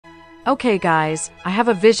Okay guys, I have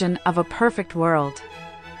a vision of a perfect world.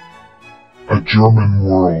 A German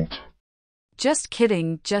world. Just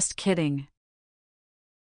kidding, just kidding.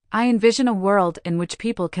 I envision a world in which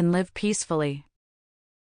people can live peacefully.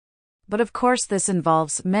 But of course this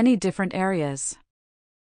involves many different areas.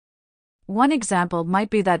 One example might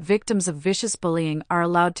be that victims of vicious bullying are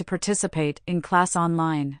allowed to participate in class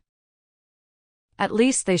online. At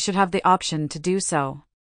least they should have the option to do so.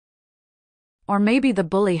 Or maybe the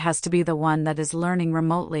bully has to be the one that is learning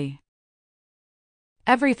remotely.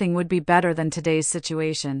 Everything would be better than today's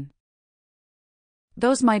situation.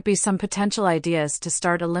 Those might be some potential ideas to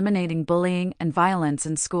start eliminating bullying and violence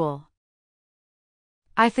in school.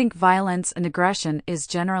 I think violence and aggression is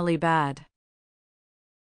generally bad.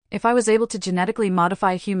 If I was able to genetically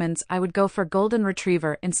modify humans, I would go for golden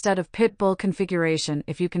retriever instead of pit bull configuration,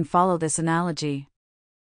 if you can follow this analogy.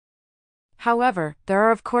 However, there are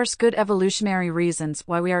of course good evolutionary reasons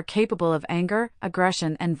why we are capable of anger,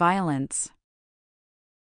 aggression, and violence.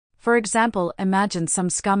 For example, imagine some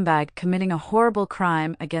scumbag committing a horrible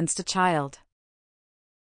crime against a child.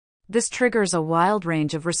 This triggers a wild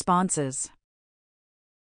range of responses.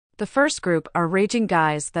 The first group are raging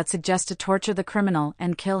guys that suggest to torture the criminal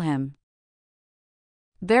and kill him.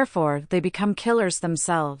 Therefore, they become killers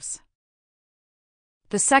themselves.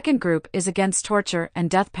 The second group is against torture and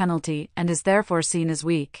death penalty and is therefore seen as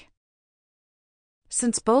weak.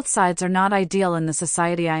 Since both sides are not ideal in the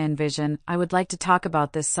society I envision, I would like to talk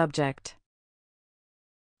about this subject.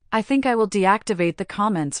 I think I will deactivate the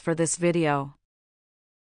comments for this video.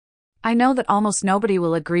 I know that almost nobody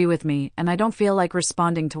will agree with me, and I don't feel like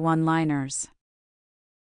responding to one-liners.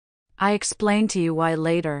 I explain to you why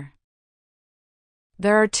later.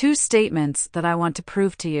 There are two statements that I want to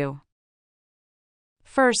prove to you.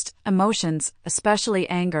 First, emotions, especially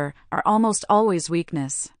anger, are almost always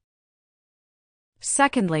weakness.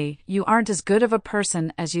 Secondly, you aren't as good of a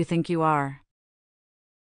person as you think you are.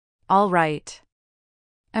 All right.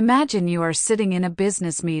 Imagine you are sitting in a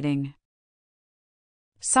business meeting.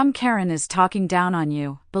 Some Karen is talking down on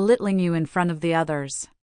you, belittling you in front of the others.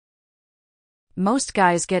 Most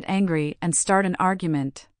guys get angry and start an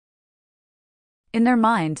argument. In their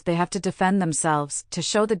mind, they have to defend themselves to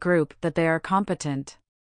show the group that they are competent.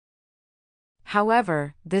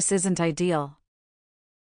 However, this isn't ideal.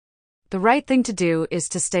 The right thing to do is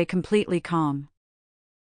to stay completely calm.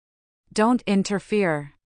 Don't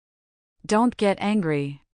interfere. Don't get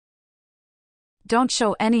angry. Don't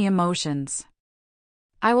show any emotions.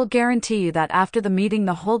 I will guarantee you that after the meeting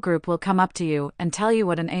the whole group will come up to you and tell you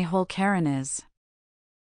what an a-hole Karen is.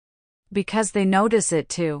 Because they notice it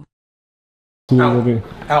too. Out,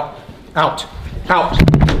 out, out, out.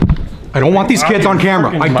 I don't want these kids on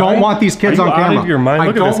camera. I don't want these kids on camera. Out of your mind?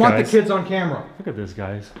 I don't want the kids on camera. Look at this,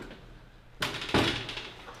 guys.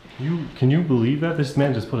 Can you believe that? This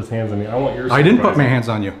man just put his hands on me. I want your supervisor. I didn't put my hands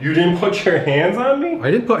on you. You didn't put your hands on me?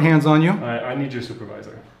 I didn't put hands on you. I need your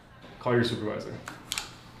supervisor. Call your supervisor.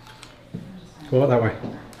 Go out that way.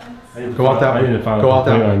 Go out that way. Go out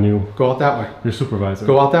that way. Go out that way. Your supervisor.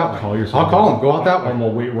 Go out that way. Call your supervisor. I'll call him. Go out that way. I'm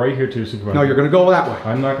gonna wait right here to your supervisor. No, you're gonna go that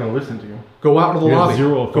way. I'm not gonna listen to you. Go out into the lobby.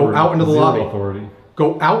 Zero authority. Go out into the Zero lobby. Authority.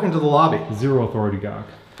 Go out into the lobby. Zero authority, Gok.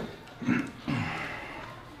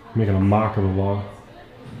 Making a mock of the law.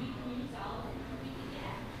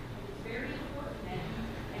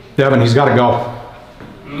 Devin, he's got to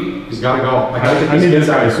go. He's got to go. I need this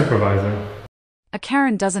guy, supervisor. A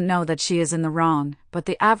Karen doesn't know that she is in the wrong, but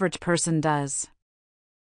the average person does.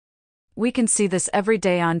 We can see this every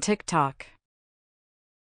day on TikTok.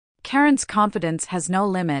 Karen's confidence has no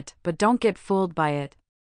limit, but don't get fooled by it.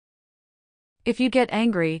 If you get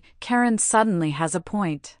angry, Karen suddenly has a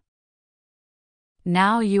point.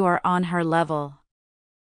 Now you are on her level.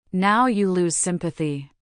 Now you lose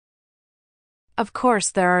sympathy. Of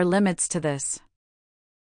course, there are limits to this.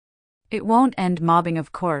 It won't end mobbing,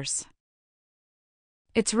 of course.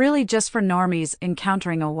 It's really just for normies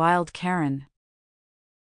encountering a wild Karen.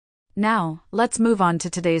 Now, let's move on to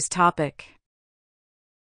today's topic.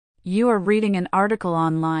 You are reading an article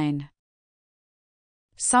online.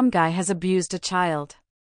 Some guy has abused a child.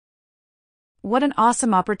 What an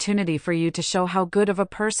awesome opportunity for you to show how good of a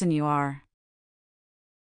person you are.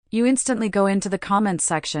 You instantly go into the comments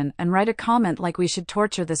section and write a comment like we should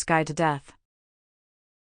torture this guy to death.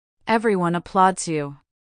 Everyone applauds you.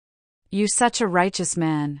 You such a righteous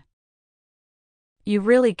man. You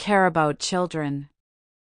really care about children.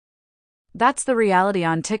 That's the reality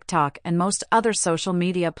on TikTok and most other social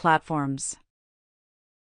media platforms.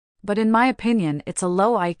 But in my opinion, it's a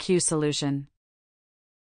low IQ solution.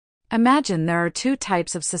 Imagine there are two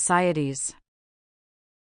types of societies.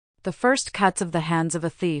 The first cuts of the hands of a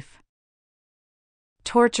thief.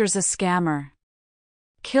 tortures a scammer,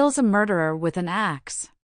 kills a murderer with an axe.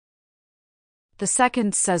 The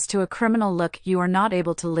second says to a criminal, look, you are not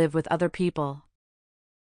able to live with other people.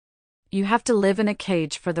 You have to live in a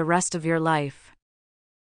cage for the rest of your life.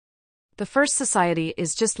 The first society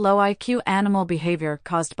is just low IQ animal behavior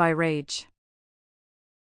caused by rage.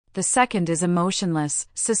 The second is emotionless,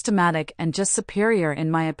 systematic, and just superior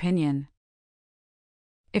in my opinion.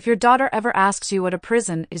 If your daughter ever asks you what a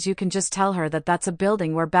prison is, you can just tell her that that's a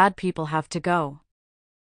building where bad people have to go.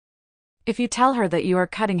 If you tell her that you are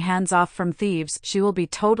cutting hands off from thieves, she will be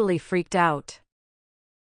totally freaked out.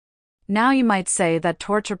 Now you might say that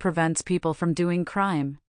torture prevents people from doing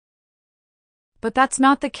crime. But that's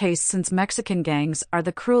not the case, since Mexican gangs are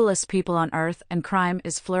the cruelest people on earth and crime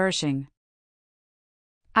is flourishing.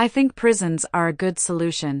 I think prisons are a good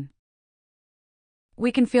solution.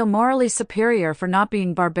 We can feel morally superior for not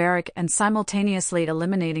being barbaric and simultaneously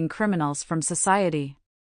eliminating criminals from society.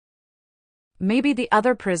 Maybe the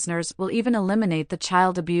other prisoners will even eliminate the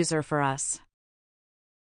child abuser for us.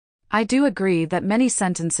 I do agree that many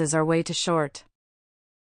sentences are way too short.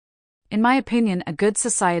 In my opinion, a good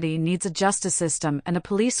society needs a justice system and a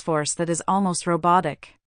police force that is almost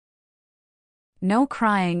robotic. No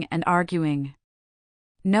crying and arguing.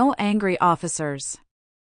 No angry officers.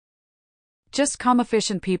 Just calm,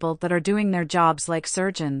 efficient people that are doing their jobs like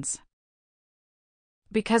surgeons.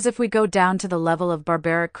 Because if we go down to the level of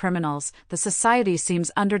barbaric criminals, the society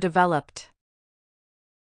seems underdeveloped.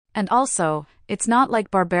 And also, it's not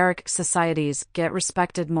like barbaric societies get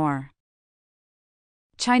respected more.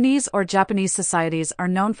 Chinese or Japanese societies are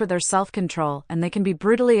known for their self-control, and they can be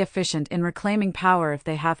brutally efficient in reclaiming power if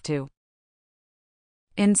they have to.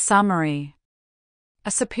 In summary, a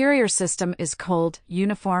superior system is cold,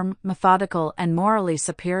 uniform, methodical, and morally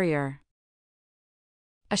superior.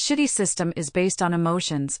 A shitty system is based on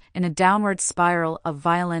emotions, in a downward spiral of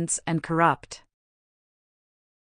violence and corrupt.